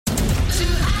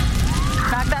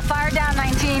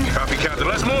Captain.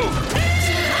 Let's move.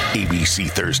 ABC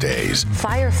Thursdays.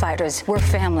 Firefighters, we're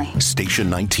family. Station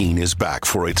 19 is back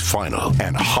for its final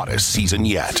and hottest season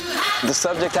yet. The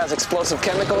subject has explosive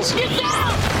chemicals. Get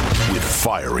down! With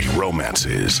fiery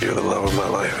romances. You're the love of my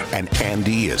life. And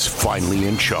Andy is finally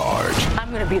in charge. I'm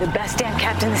going to be the best damn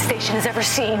captain the station has ever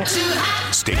seen.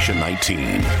 Station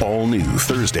 19. All new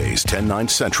Thursdays, 10/9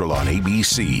 Central on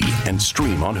ABC and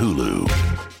stream on Hulu.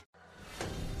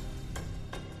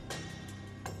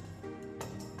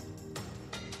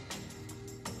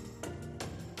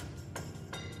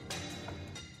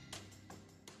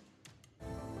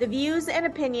 The views and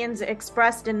opinions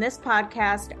expressed in this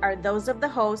podcast are those of the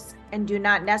hosts and do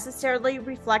not necessarily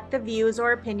reflect the views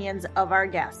or opinions of our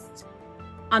guests.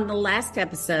 On the last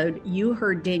episode, you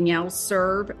heard Danielle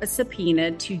serve a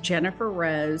subpoena to Jennifer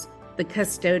Rose, the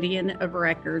custodian of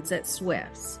records at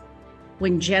Swifts.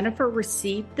 When Jennifer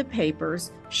received the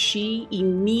papers, she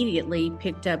immediately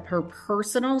picked up her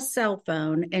personal cell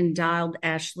phone and dialed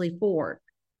Ashley Ford.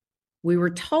 We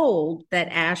were told that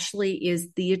Ashley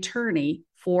is the attorney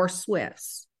for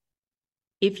Swifts.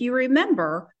 If you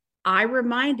remember, I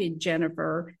reminded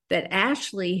Jennifer that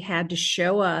Ashley had to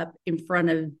show up in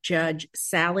front of Judge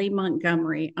Sally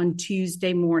Montgomery on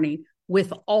Tuesday morning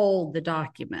with all the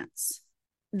documents.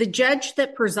 The judge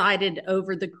that presided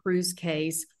over the Cruz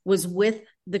case was with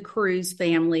the Cruz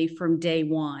family from day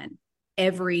one.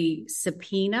 Every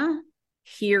subpoena,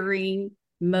 hearing,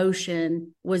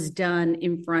 motion was done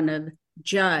in front of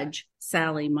Judge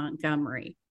Sally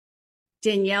Montgomery.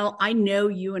 Danielle, I know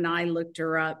you and I looked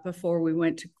her up before we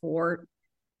went to court.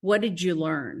 What did you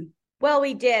learn? Well,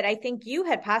 we did. I think you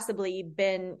had possibly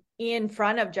been in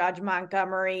front of Judge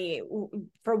Montgomery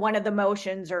for one of the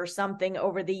motions or something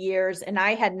over the years, and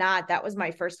I had not. That was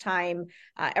my first time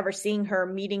ever seeing her,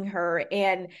 meeting her.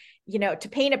 And, you know, to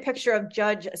paint a picture of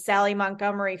Judge Sally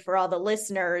Montgomery for all the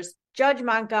listeners, Judge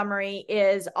Montgomery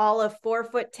is all of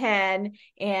 4'10"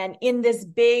 and in this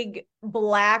big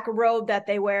black robe that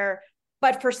they wear.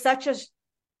 But for such a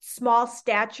small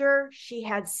stature, she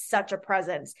had such a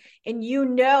presence. And you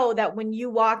know that when you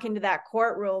walk into that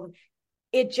courtroom,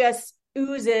 it just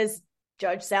oozes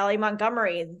Judge Sally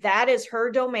Montgomery. That is her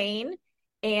domain.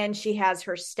 And she has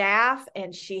her staff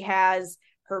and she has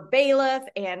her bailiff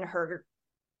and her,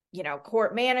 you know,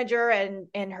 court manager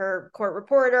and her court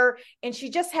reporter. And she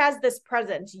just has this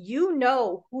presence. You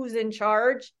know who's in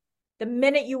charge the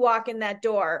minute you walk in that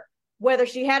door. Whether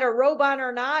she had a robe on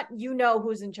or not, you know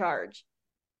who's in charge.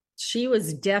 She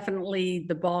was definitely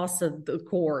the boss of the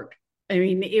court. I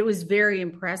mean, it was very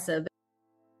impressive.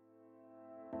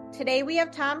 Today we have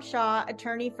Tom Shaw,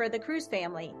 attorney for the Cruz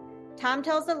family. Tom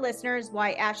tells the listeners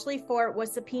why Ashley Fort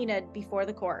was subpoenaed before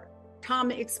the court.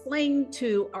 Tom, explain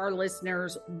to our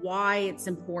listeners why it's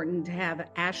important to have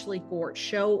Ashley Fort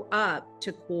show up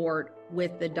to court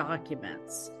with the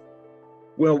documents.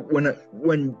 Well,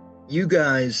 when you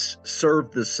guys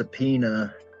served the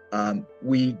subpoena,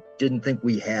 we didn't think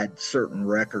we had certain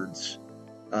records,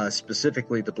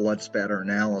 specifically the blood spatter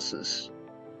analysis,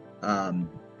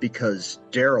 because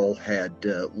Daryl had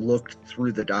looked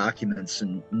through the documents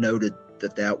and noted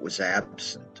that that was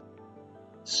absent.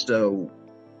 So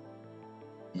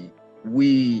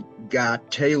we got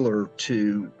Taylor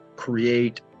to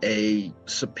create a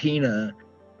subpoena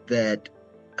that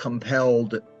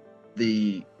compelled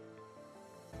the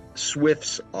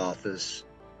Swift's office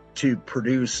to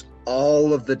produce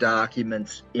all of the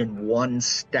documents in one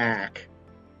stack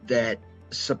that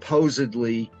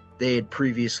supposedly they had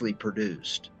previously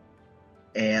produced.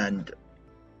 And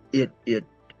it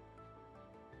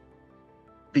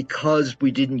because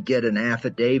we didn't get an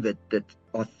affidavit that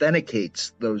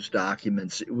authenticates those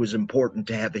documents, it was important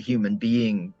to have a human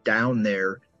being down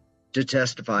there to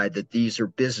testify that these are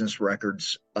business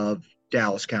records of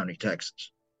Dallas County,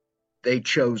 Texas. They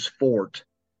chose Fort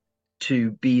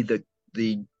to be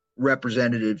the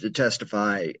representative to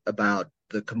testify about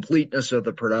the completeness of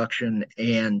the production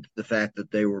and the fact that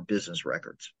they were business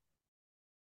records.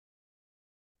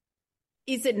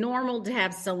 Is it normal to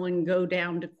have someone go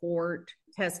down to court,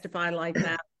 testify like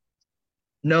that?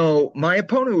 No, my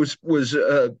opponent was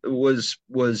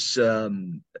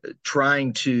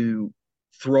trying to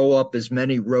throw up as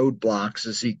many roadblocks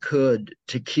as he could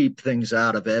to keep things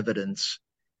out of evidence.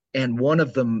 And one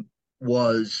of them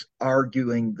was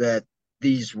arguing that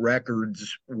these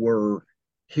records were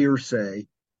hearsay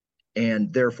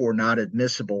and therefore not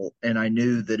admissible. And I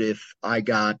knew that if I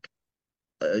got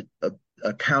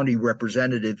a county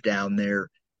representative down there,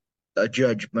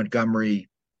 Judge Montgomery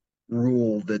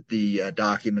ruled that the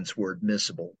documents were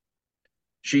admissible.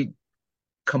 She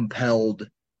compelled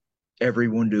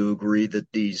everyone to agree that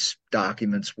these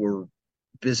documents were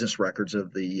business records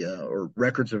of or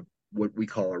records of what we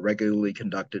call a regularly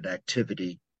conducted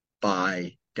activity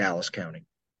by Dallas County.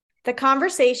 The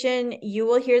conversation you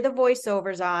will hear the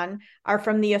voiceovers on are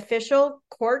from the official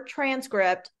court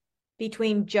transcript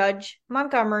between Judge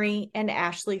Montgomery and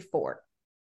Ashley Fort.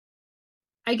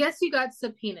 I guess you got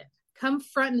subpoenaed. Come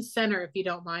front and center if you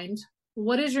don't mind.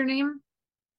 What is your name?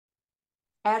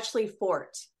 Ashley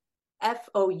Fort,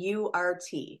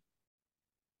 F-O-U-R-T.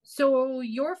 So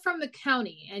you're from the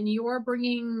county and you're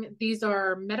bringing, these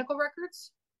are medical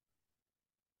records?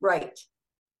 Right.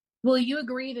 Will you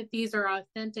agree that these are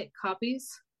authentic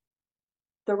copies?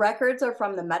 The records are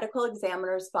from the medical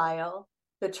examiner's file,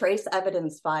 the trace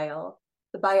evidence file,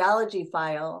 the biology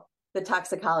file, the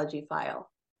toxicology file.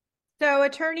 So,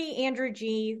 Attorney Andrew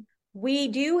G., we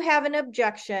do have an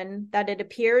objection that it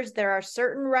appears there are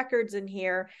certain records in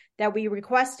here that we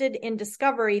requested in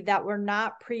discovery that were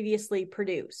not previously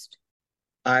produced.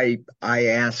 I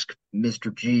asked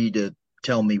Mr. G to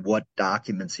tell me what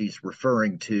documents he's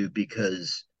referring to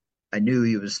because I knew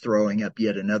he was throwing up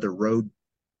yet another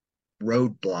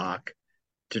roadblock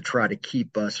to try to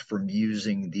keep us from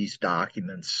using these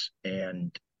documents.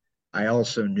 And I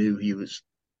also knew he was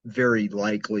very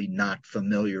likely not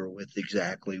familiar with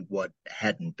exactly what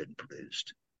hadn't been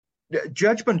produced.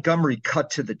 Judge Montgomery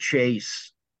cut to the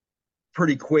chase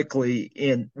pretty quickly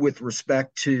with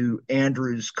respect to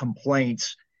Andrew's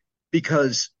complaints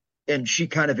and she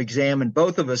kind of examined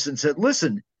both of us and said,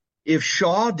 listen, if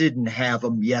Shaw didn't have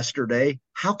them yesterday,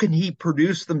 how can he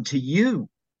produce them to you?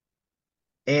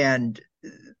 And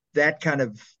that kind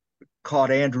of caught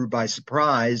Andrew by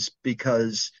surprise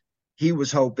because he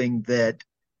was hoping that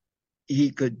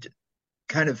he could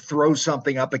kind of throw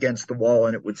something up against the wall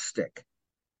and it would stick.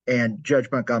 And Judge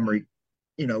Montgomery,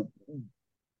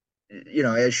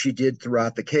 as she did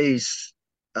throughout the case,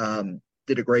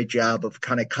 did a great job of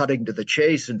kind of cutting to the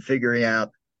chase and figuring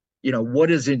out,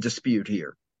 what is in dispute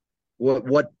here?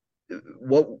 What's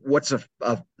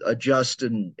a just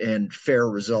and fair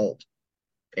result?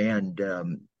 And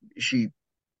she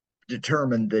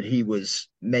determined that he was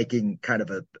making kind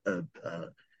of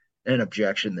an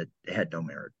objection that had no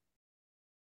merit.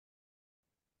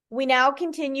 We now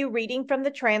continue reading from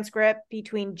the transcript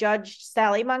between Judge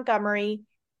Sally Montgomery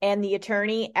and the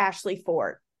attorney Ashley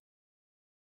Fort.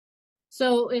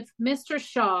 So if Mr.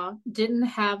 Shaw didn't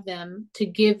have them to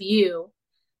give you,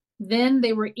 then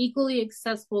they were equally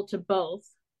accessible to both,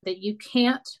 that you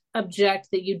can't object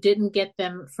that you didn't get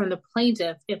them from the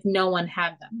plaintiff if no one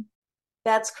had them.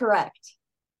 That's correct.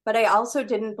 But I also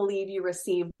didn't believe you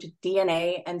received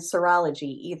DNA and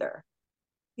serology either.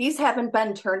 These haven't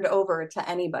been turned over to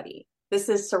anybody. This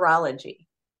is serology.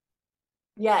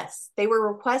 Yes, they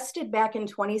were requested back in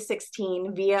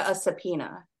 2016 via a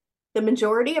subpoena. The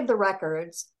majority of the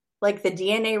records, like the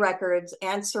DNA records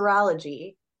and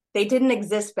serology, they didn't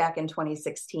exist back in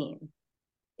 2016.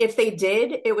 If they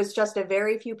did, it was just a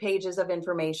very few pages of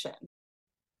information.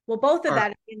 Well, both of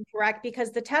that is incorrect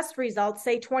because the test results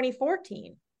say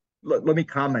 2014. Let me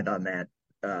comment on that,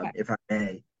 if I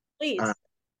may. Please.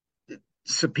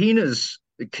 Subpoenas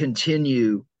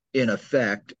continue in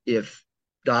effect if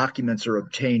documents are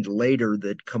obtained later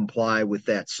that comply with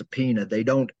that subpoena. They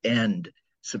don't end.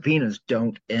 Subpoenas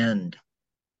don't end.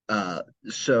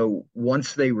 So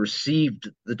once they received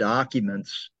the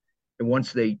documents and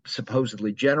once they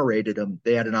supposedly generated them,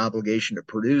 they had an obligation to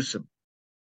produce them.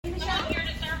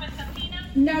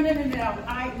 No.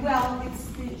 It's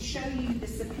to show you the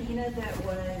subpoena that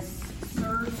was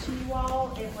served to you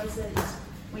all. It wasn't,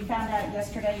 we found out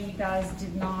yesterday you guys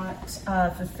did not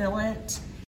fulfill it.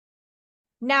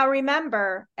 Now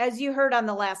remember, as you heard on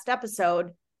the last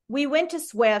episode, we went to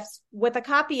Swift's with a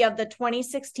copy of the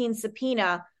 2016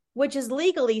 subpoena, which is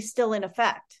legally still in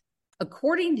effect.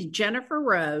 According to Jennifer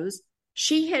Rose,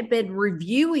 she had been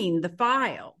reviewing the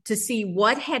file to see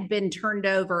what had been turned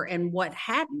over and what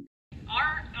hadn't.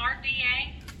 Our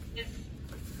DA is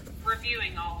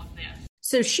reviewing all of this.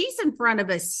 So she's in front of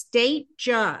a state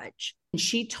judge.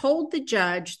 She told the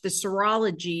judge the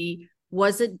serology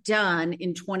wasn't done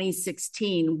in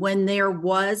 2016 when there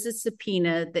was a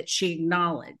subpoena that she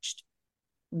acknowledged.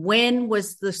 When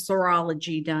was the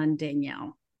serology done,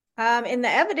 Danielle? In the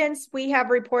evidence, we have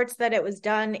reports that it was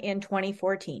done in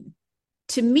 2014.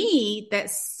 To me, that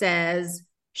says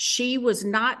she was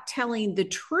not telling the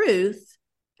truth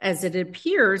as it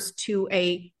appears to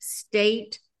a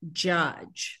state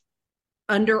judge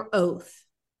under oath.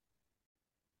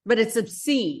 But it's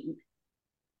obscene.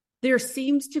 There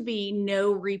seems to be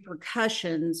no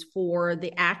repercussions for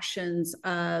the actions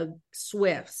of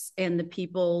Swifts and the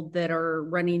people that are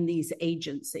running these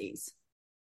agencies.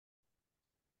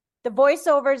 The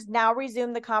voiceovers now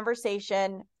resume the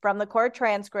conversation from the court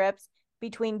transcripts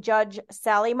between Judge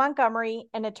Sally Montgomery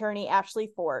and attorney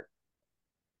Ashley Fort.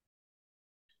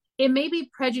 It may be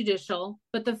prejudicial,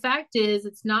 but the fact is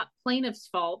it's not plaintiff's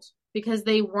fault because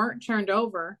they weren't turned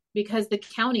over because the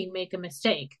county made a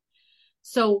mistake.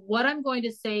 So what I'm going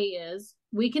to say is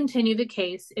we continue the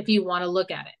case if you want to look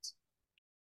at it.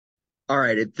 All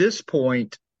right. At this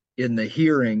point in the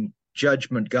hearing,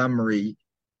 Judge Montgomery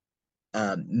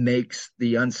makes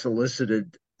the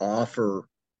unsolicited offer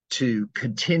to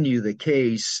continue the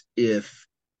case if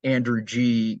Andrew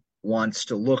G. wants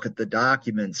to look at the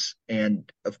documents. And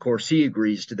of course, he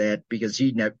agrees to that because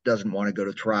he doesn't want to go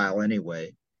to trial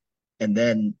anyway. And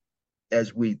then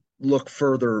as we look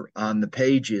further on the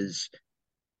pages,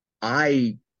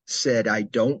 I said I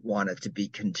don't want it to be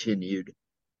continued.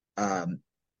 And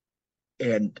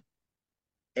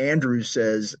Andrew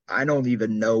says, I don't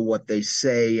even know what they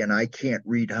say, and I can't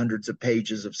read hundreds of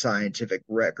pages of scientific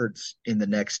records in the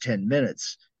next 10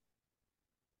 minutes.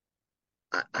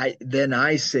 Then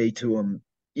I say to him,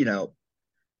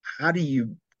 how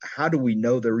do we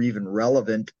know they're even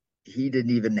relevant? He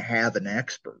didn't even have an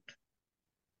expert.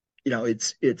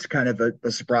 It's kind of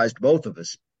a surprise to both of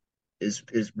us,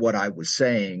 is what I was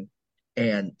saying.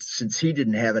 And since he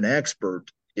didn't have an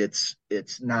expert, it's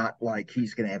not like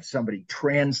he's going to have somebody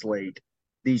translate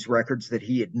these records that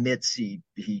he admits he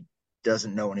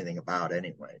doesn't know anything about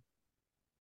anyway.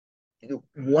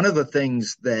 One of the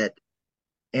things that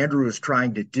Andrew was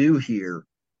trying to do here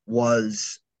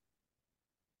was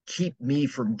keep me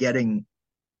from getting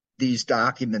these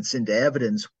documents into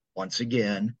evidence once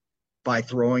again by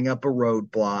throwing up a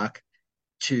roadblock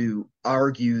to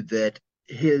argue that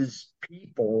his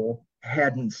people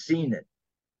hadn't seen it,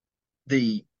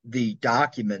 the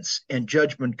documents. And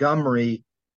Judge Montgomery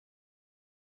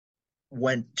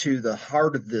went to the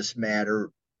heart of this matter.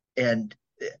 And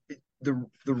the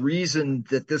reason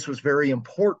that this was very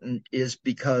important is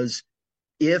because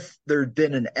if there'd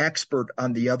been an expert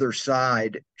on the other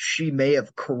side, she may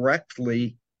have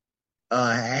correctly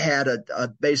had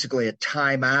basically a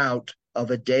timeout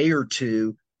of a day or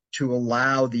two to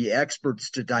allow the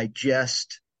experts to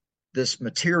digest this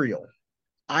material.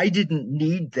 I didn't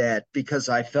need that because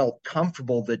I felt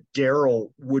comfortable that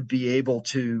Daryl would be able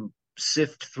to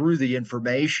sift through the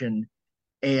information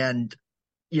and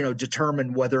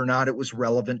determine whether or not it was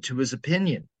relevant to his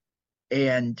opinion.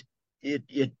 And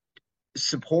it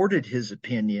supported his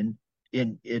opinion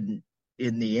in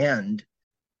the end.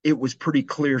 It was pretty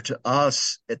clear to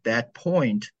us at that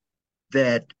point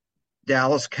that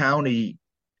Dallas County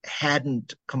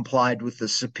hadn't complied with the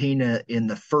subpoena in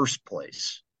the first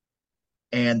place,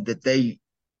 and that they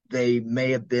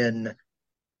may have been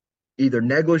either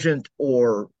negligent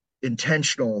or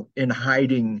intentional in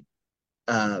hiding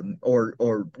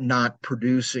or not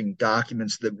producing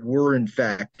documents that were in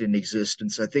fact in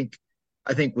existence. I think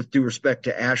with due respect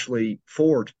to Ashley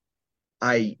Fort,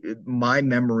 my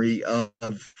memory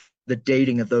of the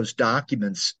dating of those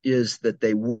documents is that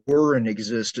they were in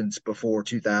existence before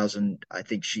 2000. I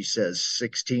think she says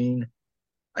 16.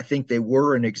 I think they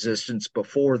were in existence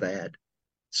before that.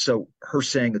 So her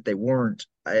saying that they weren't,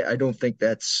 I don't think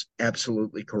that's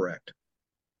absolutely correct.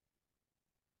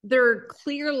 They're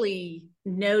clearly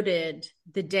noted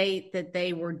the date that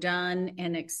they were done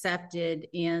and accepted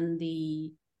in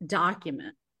the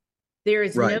document. There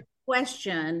is no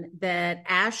question that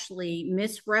Ashley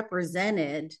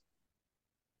misrepresented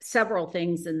several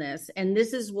things in this. And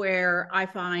this is where I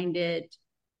find it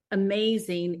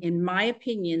amazing, in my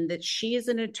opinion, that she is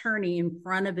an attorney in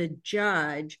front of a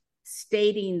judge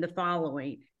stating the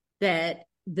following, that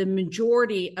the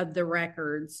majority of the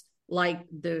records, like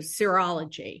the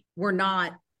serology, were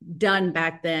not done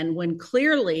back then, when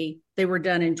clearly they were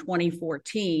done in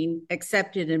 2014,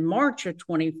 accepted in March of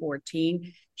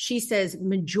 2014. She says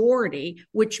majority,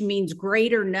 which means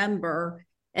greater number.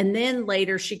 And then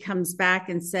later she comes back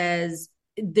and says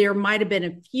there might have been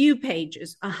a few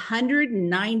pages,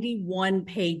 191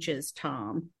 pages,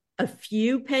 Tom, a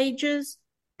few pages.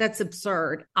 That's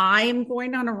absurd. I am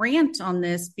going on a rant on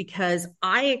this because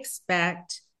I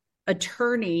expect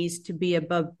attorneys to be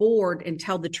above board and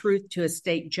tell the truth to a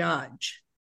state judge.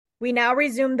 We now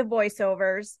resume the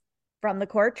voiceovers from the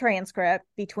court transcript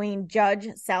between Judge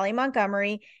Sally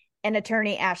Montgomery and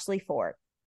attorney Ashley Fort.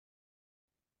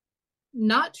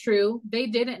 Not true. They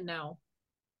didn't know.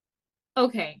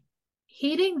 Okay.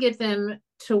 He didn't get them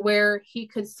to where he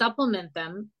could supplement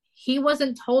them. He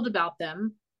wasn't told about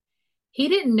them. He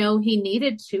didn't know he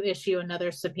needed to issue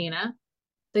another subpoena.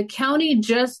 The county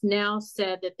just now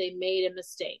said that they made a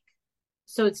mistake.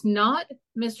 So it's not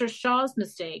Mr. Shaw's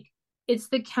mistake. It's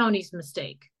the county's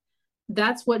mistake.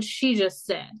 That's what she just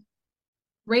said.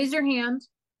 Raise your hand.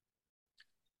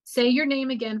 Say your name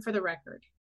again for the record.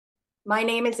 My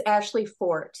name is Ashley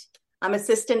Fort. I'm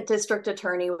Assistant District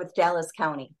Attorney with Dallas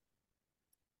County.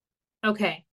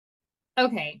 Okay.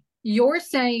 You're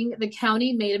saying the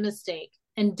county made a mistake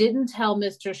and didn't tell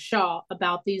Mr. Shaw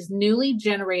about these newly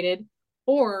generated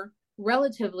or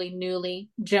relatively newly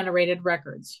generated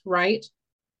records, right?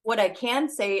 What I can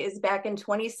say is back in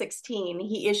 2016,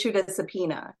 he issued a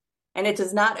subpoena, and it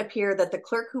does not appear that the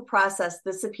clerk who processed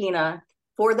the subpoena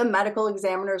for the medical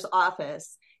examiner's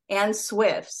office and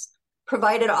SWIFT's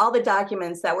provided all the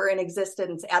documents that were in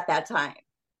existence at that time.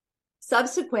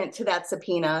 Subsequent to that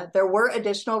subpoena, there were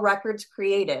additional records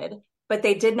created, but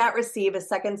they did not receive a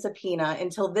second subpoena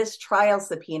until this trial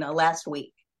subpoena last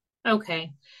week.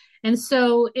 Okay. And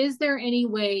so is there any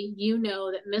way you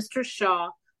know that Mr. Shaw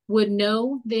would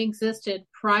know they existed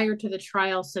prior to the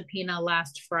trial subpoena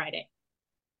last Friday?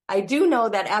 I do know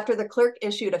that after the clerk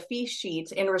issued a fee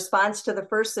sheet in response to the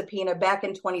first subpoena back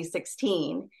in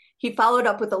 2016, he followed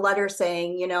up with a letter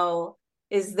saying,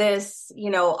 is this,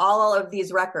 all of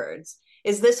these records,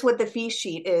 is this what the fee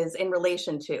sheet is in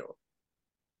relation to?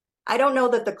 I don't know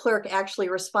that the clerk actually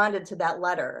responded to that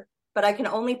letter, but I can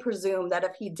only presume that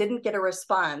if he didn't get a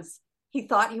response, he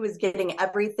thought he was getting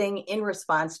everything in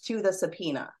response to the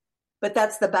subpoena. But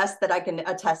that's the best that I can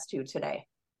attest to today.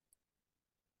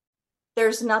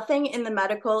 There's nothing in the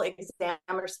medical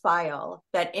examiner's file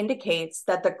that indicates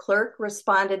that the clerk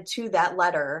responded to that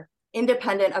letter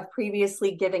independent of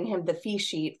previously giving him the fee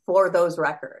sheet for those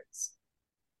records.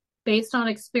 Based on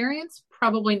experience,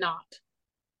 probably not.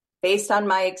 Based on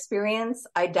my experience,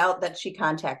 I doubt that she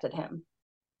contacted him.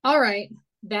 All right,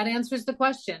 that answers the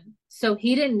question. So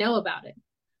he didn't know about it.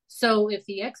 So if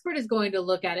the expert is going to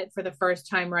look at it for the first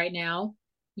time right now,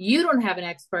 you don't have an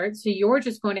expert, so you're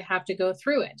just going to have to go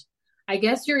through it. I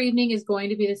guess your evening is going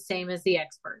to be the same as the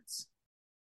experts.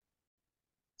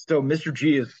 So Mr.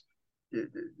 G is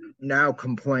now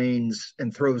complains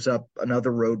and throws up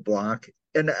another roadblock.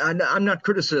 And I'm not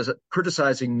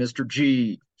criticizing Mr.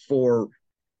 G for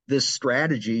this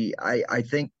strategy. I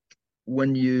think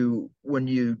when you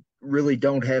really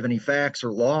don't have any facts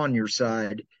or law on your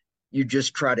side, you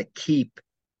just try to keep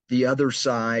the other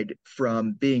side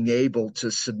from being able to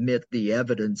submit the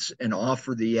evidence and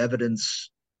offer the evidence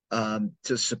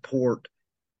to support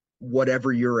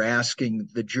whatever you're asking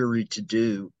the jury to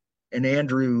do. And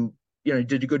Andrew,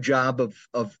 did a good job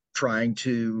of trying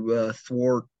to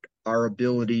thwart our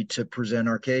ability to present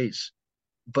our case.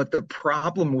 But the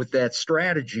problem with that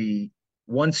strategy,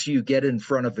 once you get in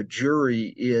front of a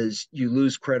jury, is you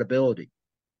lose credibility.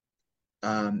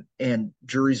 And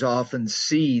juries often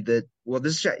see that, well,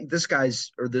 this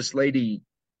guy's or this lady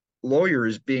lawyer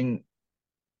is being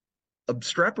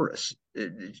obstreperous.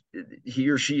 He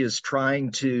or she is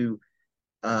trying to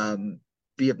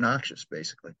be obnoxious,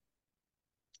 basically,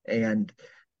 and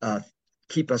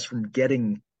keep us from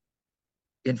getting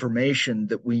information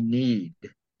that we need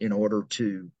in order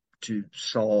to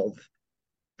solve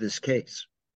this case.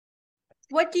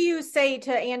 What do you say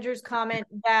to Andrew's comment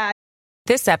that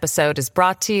this episode is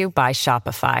brought to you by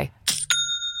Shopify?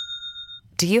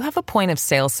 Do you have a point of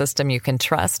sale system you can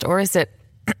trust, or is it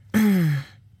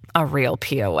a real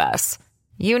POS?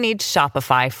 You need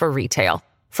Shopify for retail.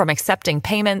 From accepting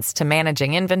payments to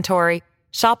managing inventory,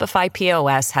 Shopify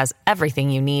POS has everything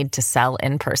you need to sell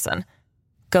in person.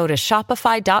 Go to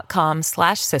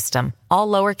shopify.com/system, all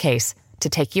lowercase, to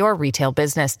take your retail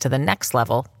business to the next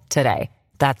level today.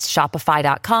 That's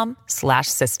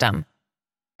shopify.com/system.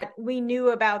 we knew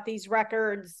about these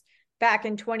records back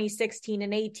in 2016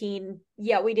 and 18,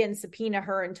 yet we didn't subpoena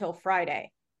her until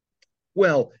Friday?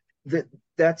 Well,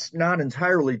 that's not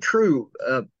entirely true.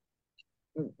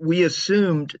 We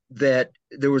assumed that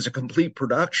there was a complete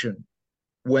production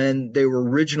when they were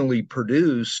originally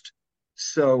produced,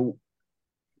 so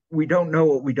we don't know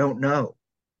what we don't know.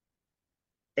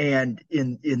 And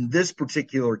in this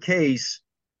particular case,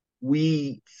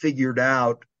 we figured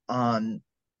out on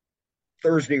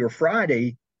Thursday or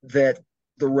Friday that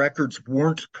the records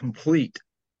weren't complete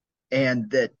and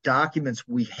that documents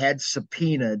we had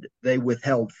subpoenaed, they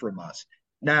withheld from us.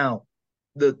 Now,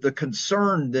 the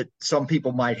concern that some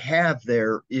people might have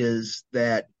there is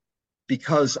that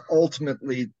because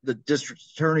ultimately the district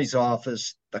attorney's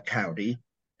office, the county,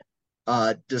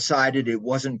 decided it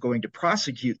wasn't going to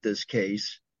prosecute this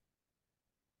case,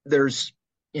 there's,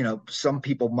 some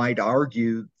people might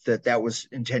argue that that was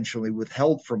intentionally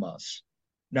withheld from us.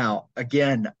 Now,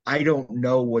 again, I don't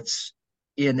know what's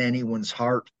in anyone's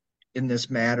heart in this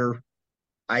matter.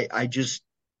 I just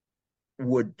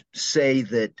would say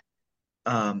that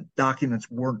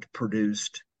documents weren't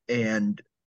produced And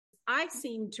I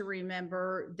seem to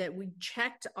remember that we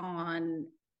checked on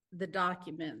the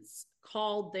documents,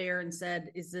 called there and said,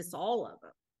 is this all of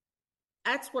them?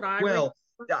 That's what I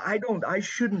I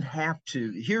shouldn't have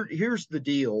to. Here's the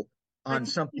deal on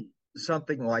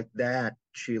something like that,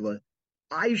 Sheila.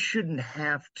 I shouldn't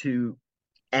have to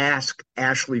ask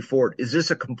Ashley Ford, is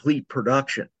this a complete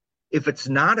production? If it's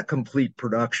not a complete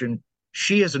production,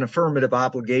 she has an affirmative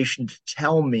obligation to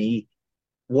tell me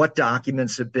what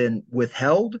documents have been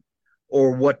withheld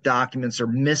or what documents are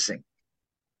missing.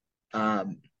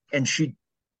 And she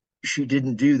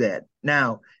didn't do that.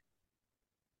 Now,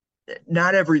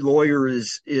 not every lawyer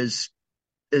is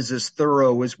as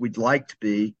thorough as we'd like to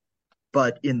be,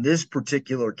 but in this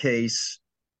particular case,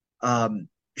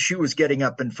 she was getting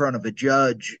up in front of a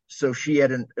judge, so she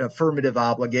had an affirmative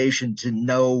obligation to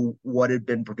know what had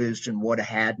been produced and what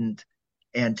hadn't,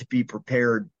 and to be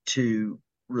prepared to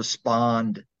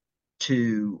respond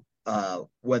to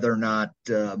whether or not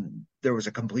there was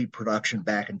a complete production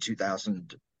back in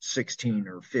 2016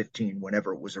 or 15,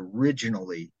 whenever it was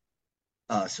originally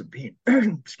subpoenaed.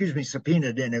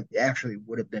 Subpoenaed, and it actually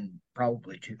would have been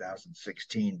probably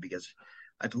 2016 because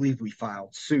I believe we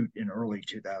filed suit in early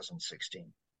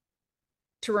 2016.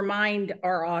 To remind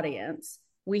our audience,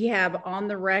 we have on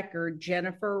the record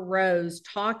Jennifer Rose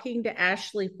talking to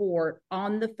Ashley Ford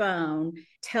on the phone,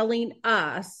 telling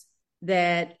us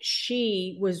that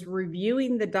she was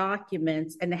reviewing the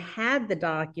documents and had the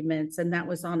documents, and that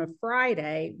was on a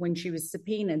Friday when she was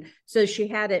subpoenaed. So she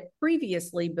had it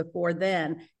previously before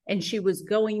then, and she was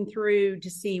going through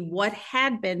to see what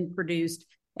had been produced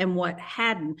and what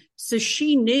hadn't. So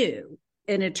she knew,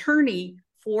 an attorney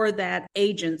for that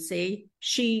agency,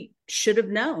 she should have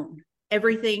known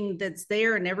everything that's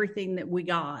there and everything that we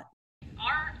got.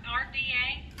 Our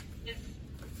DA is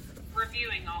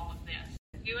reviewing all of this,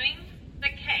 reviewing the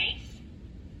case.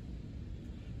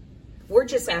 We're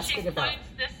just asking about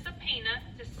this subpoena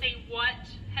to see what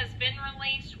has been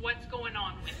released, what's going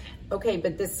on with it. Okay,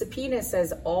 but the subpoena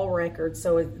says all records,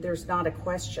 so there's not a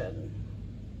question.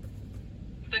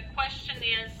 The question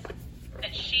is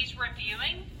that she's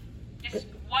reviewing is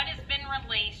what has been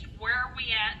released, where are we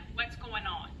at, what's going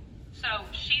on. So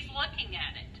she's looking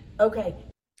at it. Okay.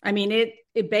 I mean,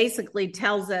 it basically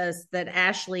tells us that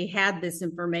Ashley had this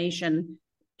information.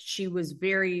 She was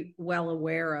very well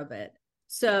aware of it.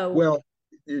 So, well,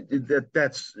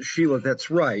 that's Sheila. That's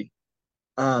right.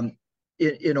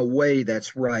 In a way,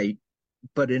 that's right.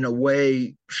 But in a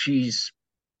way, she's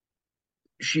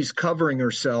covering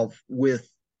herself with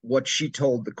what she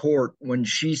told the court when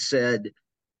she said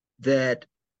that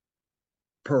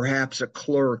perhaps a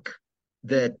clerk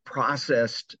that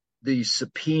processed the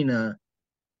subpoena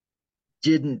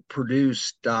didn't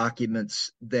produce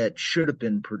documents that should have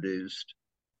been produced.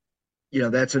 You know,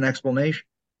 that's an explanation.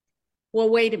 Well,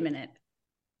 wait a minute.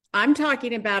 I'm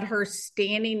talking about her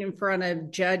standing in front of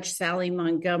Judge Sally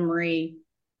Montgomery,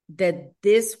 that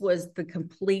this was the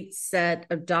complete set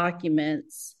of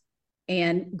documents.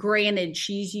 And granted,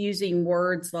 she's using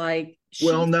words like...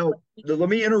 Well, no, let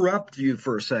me interrupt you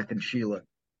for a second, Sheila.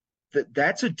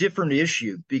 That's a different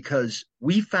issue, because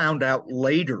we found out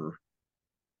later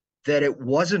that it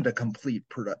wasn't a complete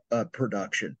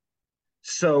production.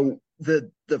 So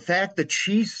the fact that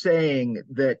she's saying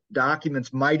that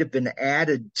documents might have been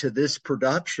added to this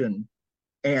production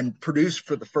and produced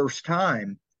for the first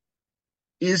time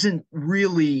isn't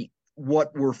really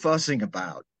what we're fussing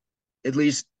about, at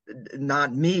least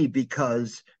not me,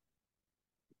 because,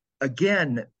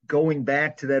 again, going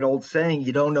back to that old saying,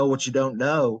 you don't know what you don't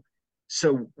know.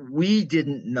 So we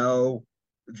didn't know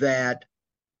that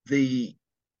the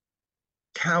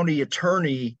county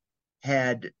attorney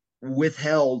had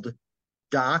withheld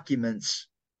documents,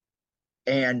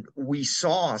 and we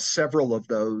saw several of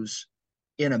those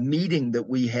in a meeting that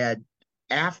we had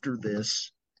after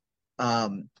this.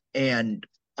 And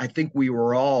I think we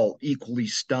were all equally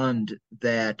stunned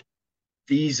that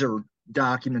these are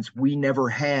documents we never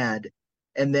had.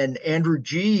 And then Andrew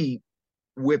G.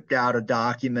 whipped out a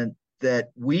document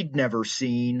that we'd never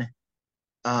seen,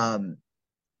 and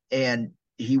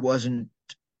he wasn't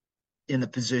in a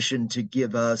position to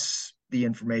give us the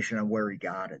information on where he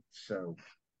got it. So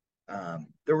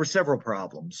there were several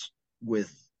problems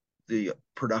with the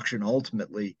production.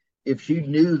 Ultimately, if she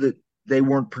knew that they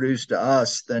weren't produced to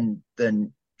us, then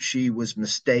she was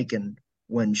mistaken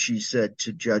when she said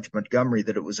to Judge Montgomery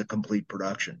that it was a complete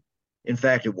production. In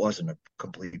fact, it wasn't a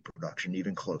complete production,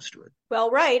 even close to it. Well,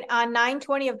 right. On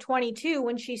 9/20 of 22,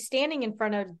 when she's standing in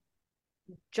front of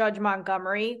Judge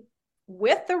Montgomery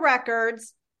with the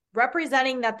records,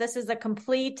 representing that this is a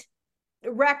complete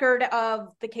record of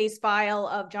the case file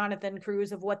of Jonathan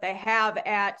Cruz, of what they have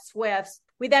at Swifts.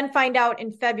 We then find out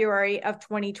in February of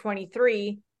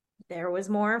 2023, there was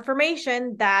more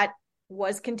information that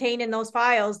was contained in those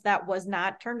files that was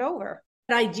not turned over.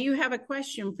 But I do have a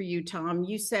question for you, Tom.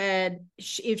 You said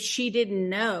if she didn't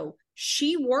know,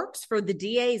 she works for the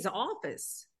DA's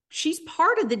office. She's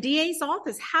part of the DA's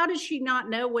office. How does she not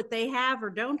know what they have or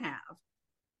don't have?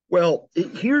 Well,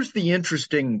 here's the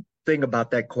interesting thing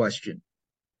about that question.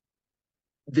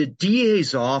 The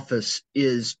DA's office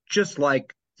is just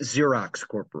like Xerox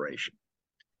Corporation.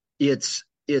 It's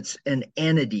an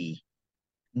entity,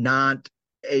 not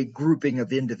a grouping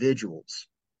of individuals.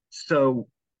 So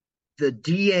the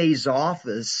DA's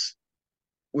office,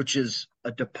 which is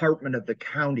a department of the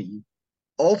county,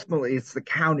 ultimately it's the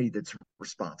county that's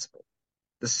responsible.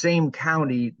 The same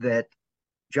county that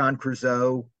John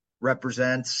Creuzot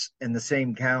represents and the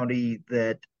same county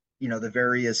that, the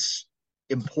various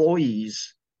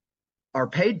employees are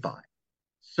paid by.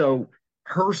 So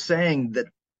her saying that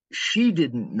she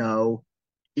didn't know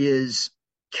is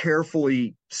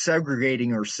carefully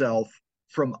segregating herself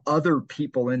from other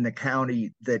people in the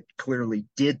county that clearly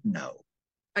did know.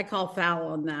 I call foul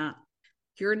on that.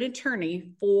 You're an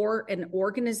attorney for an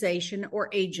organization or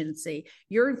agency.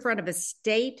 You're in front of a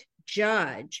state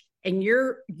judge, and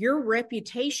your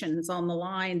reputation's on the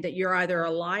line that you're either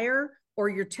a liar or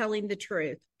you're telling the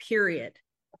truth, period.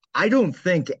 I don't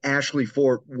think Ashley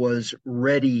Fort was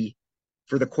ready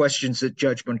for the questions that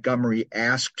Judge Montgomery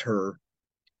asked her.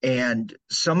 And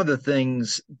some of the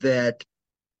things that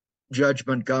Judge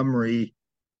Montgomery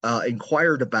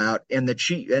inquired about, and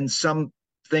some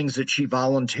things that she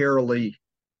voluntarily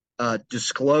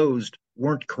disclosed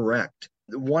weren't correct.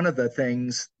 One of the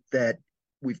things that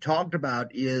we've talked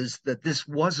about is that this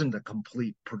wasn't a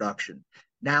complete production.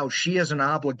 Now, she has an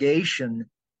obligation,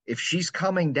 if she's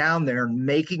coming down there and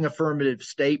making affirmative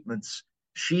statements,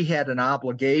 she had an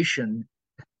obligation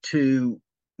to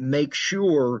make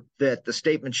sure that the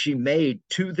statement she made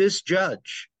to this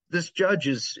judge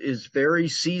is very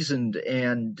seasoned,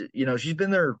 and she's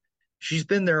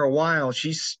been there a while.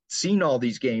 She's seen all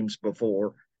these games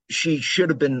before. She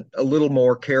should have been a little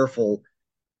more careful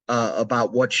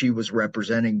about what she was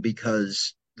representing,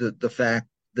 because the fact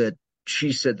that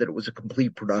she said that it was a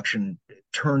complete production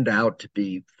turned out to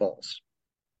be false.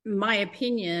 My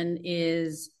opinion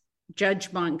is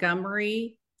Judge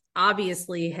Montgomery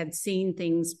obviously had seen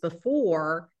things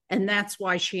before, and that's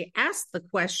why she asked the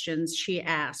questions she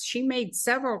asked. She made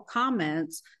several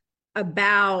comments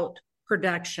about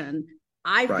production.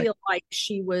 I feel like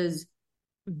she was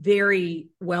very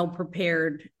well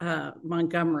prepared,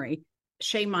 Montgomery.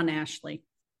 Shame on Ashley.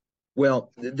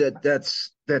 Well,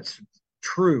 that's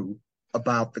true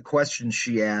about the questions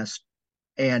she asked,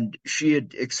 and she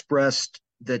had expressed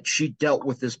that she dealt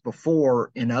with this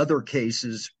before in other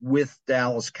cases with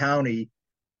Dallas County,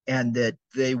 and that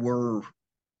they were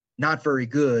not very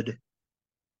good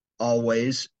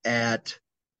always at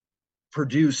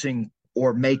producing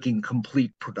or making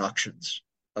complete productions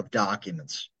of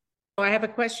documents. So I have a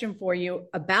question for you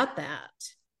about that.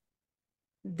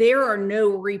 There are no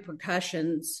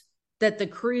repercussions that the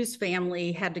Cruz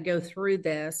family had to go through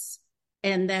this,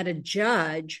 and that a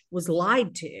judge was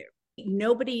lied to.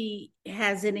 Nobody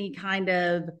has any kind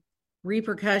of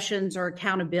repercussions or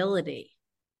accountability.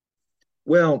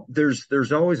 Well,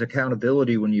 there's always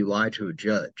accountability when you lie to a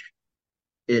judge.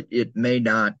 It may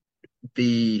not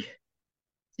be,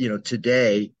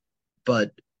 today,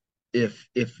 but if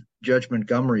Judge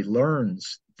Montgomery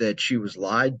learns that she was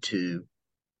lied to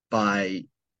by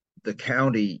the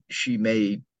county, she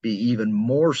may be even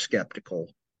more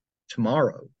skeptical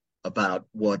tomorrow about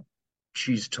what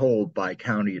she's told by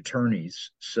county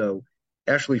attorneys. So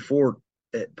Ashley Fort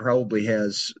probably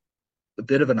has a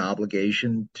bit of an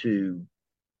obligation to,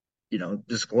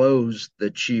 disclose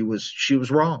that she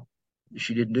was wrong.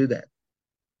 She didn't do that.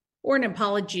 Or an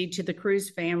apology to the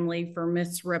Cruz family for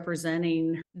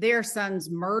misrepresenting their son's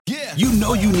murder. Yeah.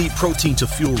 You need protein to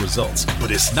fuel results,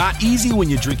 but it's not easy when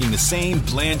you're drinking the same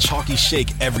bland, chalky shake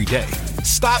every day.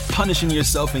 Stop punishing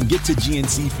yourself and get to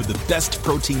GNC for the best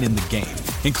protein in the game,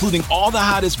 including all the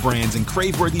hottest brands and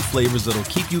crave-worthy flavors that'll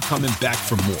keep you coming back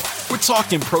for more. We're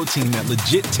talking protein that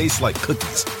legit tastes like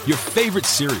cookies, your favorite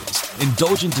cereals,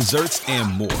 indulgent desserts,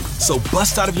 and more. So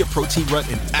bust out of your protein rut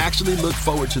and actually look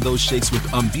forward to those shakes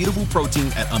with unbeatable protein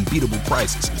at unbeatable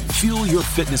prices. Fuel your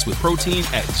fitness with protein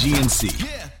at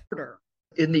GNC.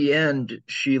 In the end,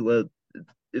 Sheila,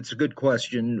 it's a good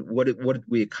question. What did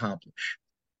we accomplish?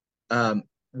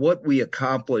 What we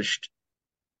accomplished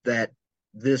that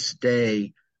this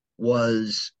day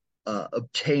was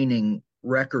obtaining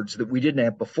records that we didn't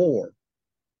have before.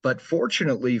 But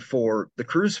fortunately for the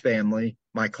Cruz family,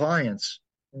 my clients,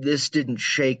 this didn't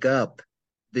shake up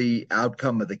the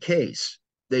outcome of the case.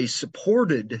 They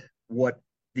supported what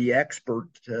the expert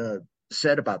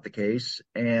said about the case,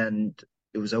 and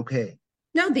it was okay.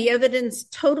 No, the evidence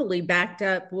totally backed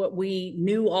up what we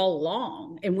knew all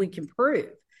along, and we can prove.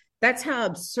 That's how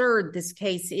absurd this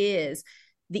case is.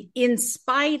 In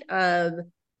spite of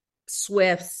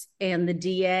Swifts and the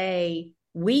DA,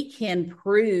 we can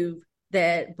prove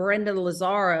that Brenda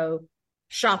Lazaro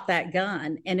shot that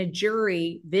gun, and a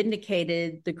jury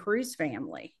vindicated the Cruz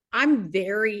family. I'm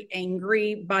very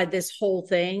angry by this whole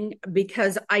thing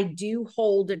because I do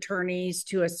hold attorneys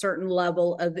to a certain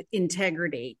level of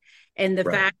integrity. And the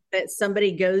fact that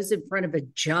somebody goes in front of a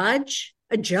judge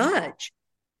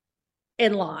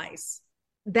and lies,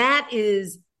 that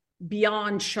is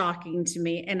beyond shocking to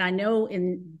me. And I know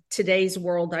in today's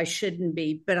world I shouldn't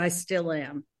be, but I still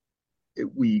am.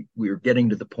 We're getting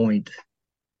to the point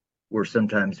where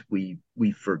sometimes we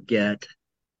forget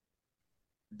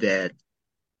that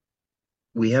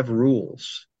we have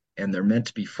rules and they're meant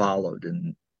to be followed.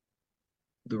 And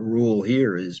the rule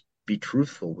here is be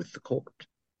truthful with the court.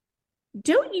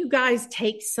 Don't you guys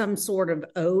take some sort of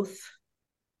oath?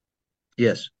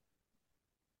 Yes.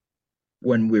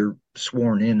 When we're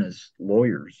sworn in as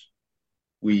lawyers,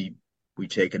 we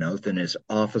take an oath, and as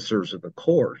officers of the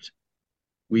court,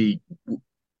 we,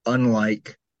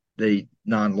 unlike the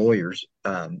non-lawyers,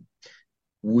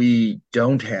 we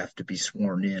don't have to be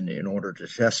sworn in order to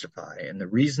testify. And the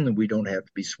reason that we don't have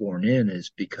to be sworn in is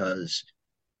because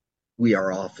we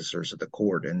are officers of the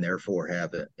court and therefore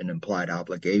have an implied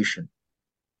obligation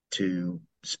to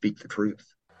speak the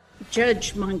truth.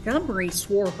 Judge Montgomery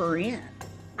swore her in.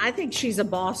 I think she's a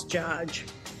boss judge.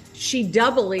 She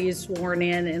doubly is sworn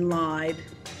in and lied,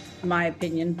 in my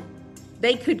opinion.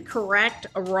 They could correct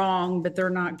a wrong, but they're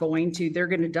not going to. They're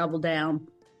going to double down.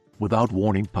 Without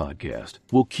Warning podcast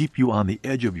will keep you on the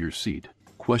edge of your seat,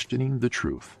 questioning the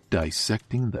truth,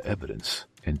 dissecting the evidence,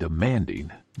 and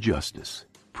demanding justice.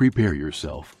 Prepare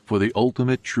yourself for the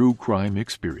ultimate true crime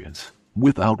experience.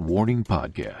 Without Warning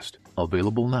podcast,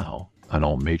 available now on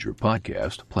all major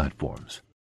podcast platforms.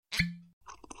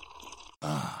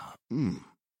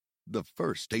 The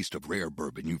first taste of rare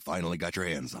bourbon you finally got your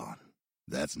hands on.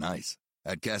 That's nice.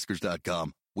 At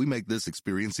Caskers.com, we make this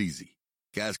experience easy.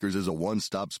 Caskers is a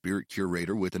one-stop spirit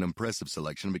curator with an impressive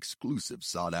selection of exclusive,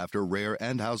 sought-after, rare,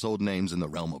 and household names in the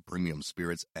realm of premium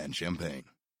spirits and champagne.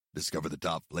 Discover the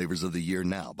top flavors of the year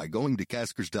now by going to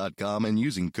Caskers.com and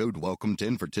using code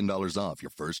WELCOME10 for $10 off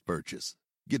your first purchase.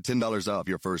 Get $10 off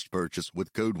your first purchase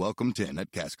with code WELCOME10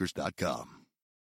 at Caskers.com.